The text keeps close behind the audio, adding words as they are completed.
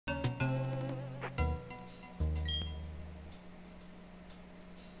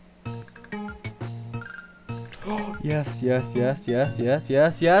Yes, yes, yes, yes, yes,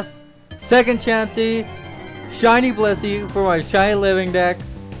 yes, yes. Second Chansey, Shiny Blissey for my Shiny Living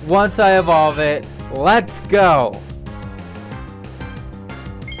Dex. Once I evolve it, let's go.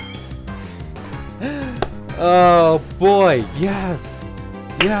 Oh boy, yes,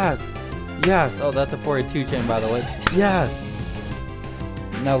 yes, yes. Oh, that's a 42 chain, by the way. Yes.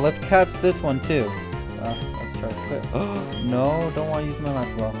 Now let's catch this one too. Let's try to quit. No, don't want to use my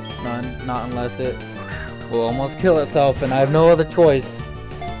last ball. Not unless it will almost kill itself, and I have no other choice.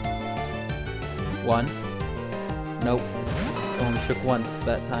 One. Nope. Only shook once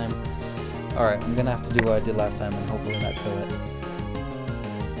that time. Alright, I'm gonna have to do what I did last time and hopefully not kill it.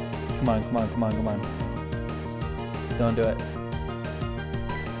 Come on, come on, come on, come on. Don't do it.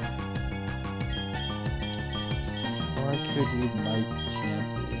 Or I could use my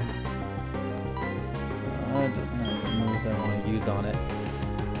Chansey. It doesn't have the moves I want to use on it.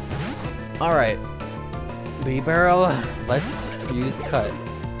 Alright. B-Barrel, let's use Cut.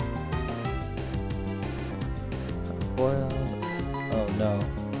 Soft boiled. Oh no.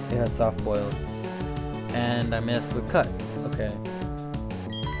 It has soft boiled. And I missed with Cut. Okay.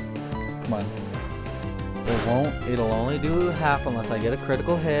 Come on. It won't. It'll only do half unless I get a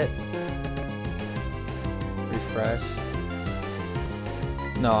critical hit. Refresh.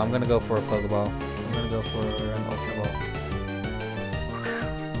 No, I'm gonna go for a Pokeball. I'm gonna go for an Ultra Ball.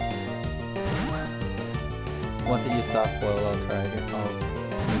 Once it uses soft boil, I'll try again.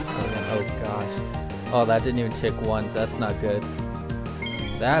 Oh gosh. Oh, that didn't even chick once. That's not good.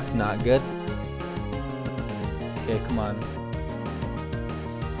 That's not good. Okay, come on.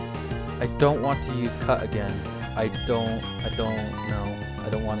 I don't want to use Cut again. I don't know. I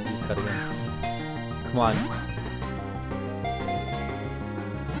don't want to use Cut again. Come on.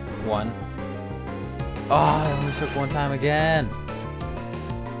 One. Oh, I only shook one time again.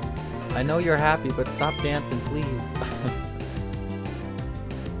 I know you're happy, but stop dancing, please.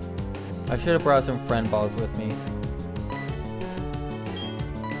 I should have brought some friend balls with me.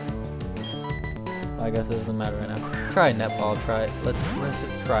 I guess it doesn't matter right now. Try netball. Try it. Let's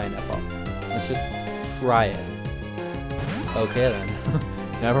just try netball. Let's just try it. Okay then.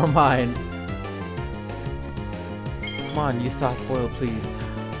 Never mind. Come on, use soft boil, please.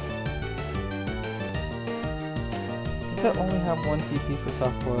 Does that only have one PP for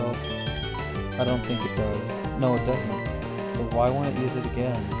soft boil? I don't think it does. No, it doesn't. So why won't it use it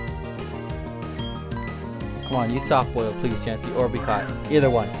again? Come on, use soft boil, please, Chansey, or be caught. Either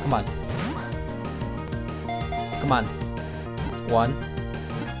one. Come on. Come on. 1,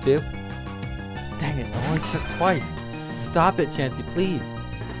 2. Dang it, I only shook twice. Stop it, Chansey, please.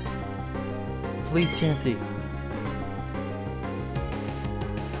 Please, Chansey.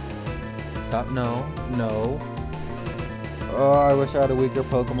 Stop. No. No. Oh, I wish I had a weaker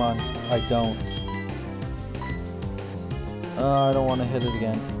Pokemon. I don't. I don't want to hit it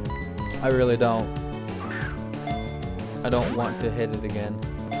again. I really don't. I don't want to hit it again.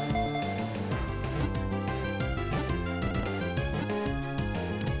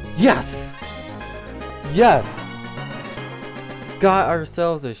 Yes! Yes! Got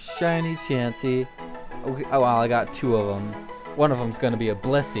ourselves a shiny Chansey. Oh well, I got 2 of them. One of them's gonna be a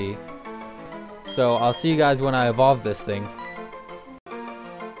Blissey. So I'll see you guys when I evolve this thing.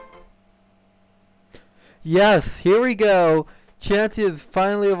 Yes, here we go. Chansey is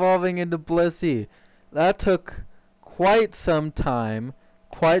finally evolving into Blissey. That took quite some time,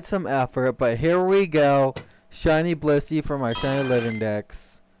 quite some effort, but here we go. Shiny Blissey for my Shiny Living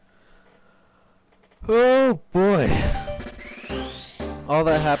Dex. Oh boy. All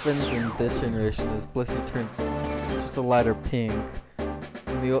that happens in this generation is Blissey turns just a lighter pink.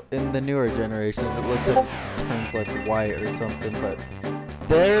 In the newer generations, it looks like it turns like white or something, but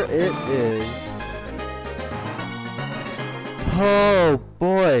there it is. Oh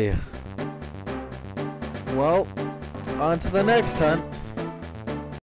boy. Well, on to the next hunt.